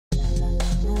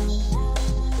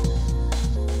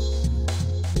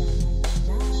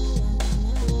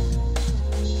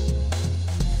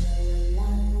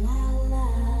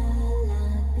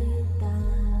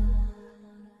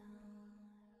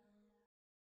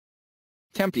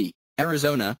Tempe,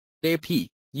 Arizona, AP,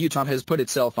 Utah has put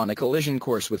itself on a collision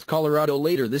course with Colorado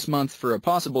later this month for a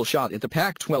possible shot at the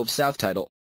Pac-12 South title.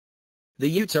 The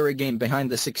Utes are a game behind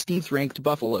the 16th-ranked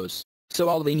Buffaloes, so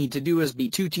all they need to do is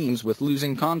beat two teams with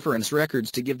losing conference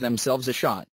records to give themselves a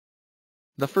shot.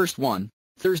 The first one,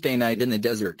 Thursday night in the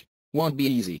desert, won't be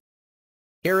easy.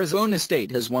 Arizona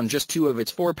State has won just 2 of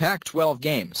its 4 Pac-12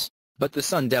 games, but the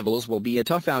Sun Devils will be a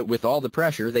tough out with all the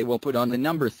pressure they will put on the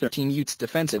number 13 Utes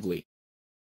defensively.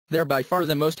 They're by far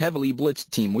the most heavily blitzed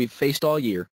team we've faced all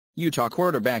year, Utah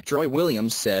quarterback Troy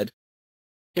Williams said.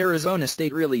 Arizona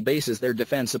State really bases their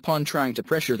defense upon trying to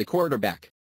pressure the quarterback.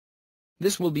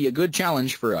 This will be a good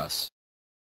challenge for us.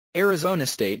 Arizona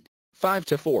State,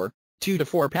 5-4,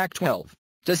 2-4 Pac-12,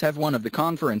 does have one of the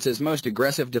conference's most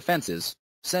aggressive defenses,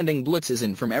 sending blitzes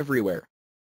in from everywhere.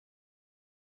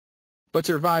 But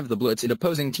survive the blitz and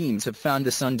opposing teams have found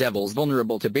the Sun Devils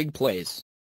vulnerable to big plays.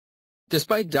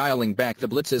 Despite dialing back the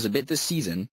blitzes a bit this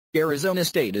season, Arizona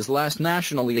State is last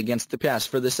nationally against the pass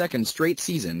for the second straight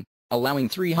season, allowing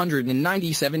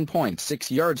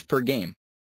 397.6 yards per game.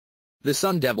 The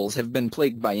Sun Devils have been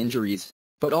plagued by injuries,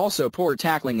 but also poor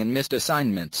tackling and missed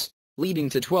assignments, leading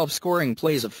to 12 scoring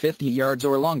plays of 50 yards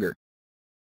or longer.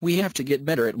 "We have to get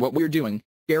better at what we're doing,"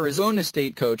 Arizona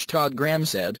State coach Todd Graham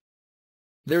said.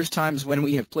 "There's times when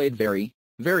we have played very,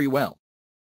 very well.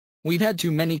 We've had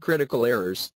too many critical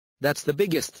errors, that's the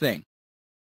biggest thing."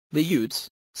 The Utes,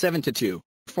 7-2,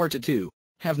 4-2,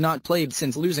 have not played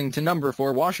since losing to number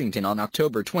 4 Washington on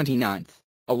October 29,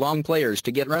 allowing players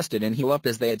to get rested and heal up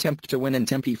as they attempt to win in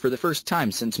Tempe for the first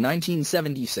time since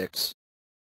 1976.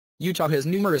 Utah has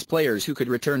numerous players who could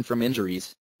return from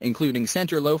injuries, including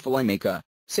center Lofalemeka,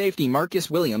 safety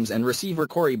Marcus Williams and receiver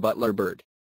Corey Butler-Bird.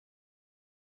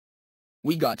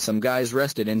 "We got some guys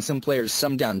rested and some players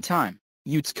some downtime,"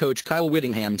 Utes coach Kyle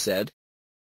Whittingham said.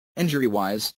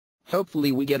 "Injury-wise,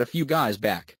 hopefully we get a few guys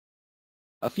back."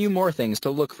 A few more things to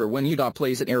look for when Utah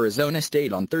plays at Arizona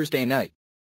State on Thursday night.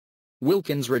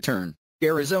 Wilkins return.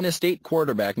 Arizona State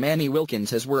quarterback Manny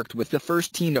Wilkins has worked with the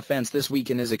first-team defense this week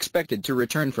and is expected to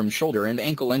return from shoulder and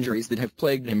ankle injuries that have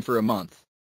plagued him for a month.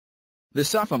 The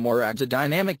sophomore adds a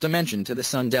dynamic dimension to the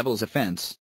Sun Devils'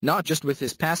 offense, not just with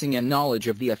his passing and knowledge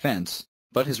of the offense,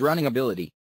 but his running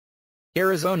ability.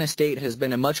 Arizona State has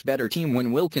been a much better team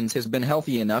when Wilkins has been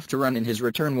healthy enough to run, and his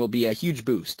return will be a huge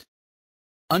boost.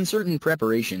 Uncertain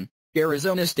preparation.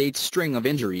 Arizona State's string of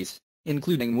injuries,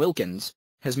 including Wilkins,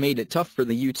 has made it tough for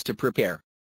the Utes to prepare.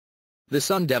 The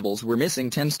Sun Devils were missing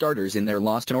 10 starters in their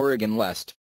loss to Oregon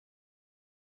last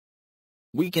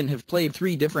week and have played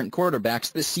 3 different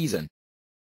quarterbacks this season.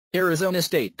 Arizona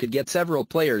State could get several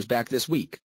players back this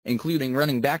week, including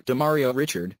running back Demario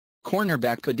Richard,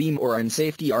 cornerback Kadeem Orr and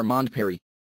safety Armand Perry.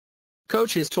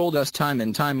 "Coach has told us time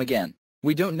and time again,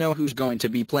 we don't know who's going to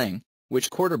be playing,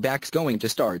 which quarterback's going to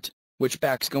start, which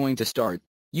back's going to start,"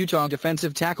 Utah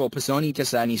defensive tackle Pisoni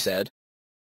Tasani said.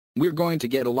 "We're going to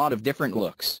get a lot of different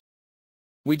looks.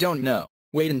 We don't know,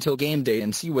 wait until game day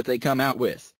and see what they come out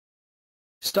with."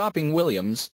 Stopping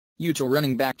Williams, Utah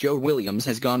running back Joe Williams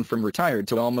has gone from retired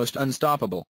to almost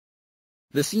unstoppable.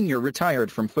 The senior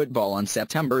retired from football on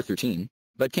September 13,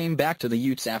 but came back to the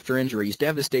Utes after injuries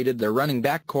devastated their running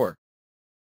back core.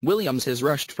 Williams has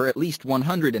rushed for at least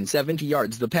 170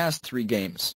 yards the past 3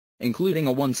 games, including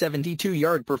a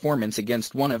 172-yard performance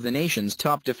against one of the nation's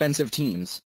top defensive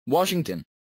teams, Washington.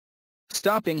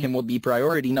 Stopping him will be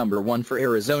priority number 1 for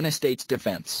Arizona State's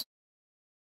defense.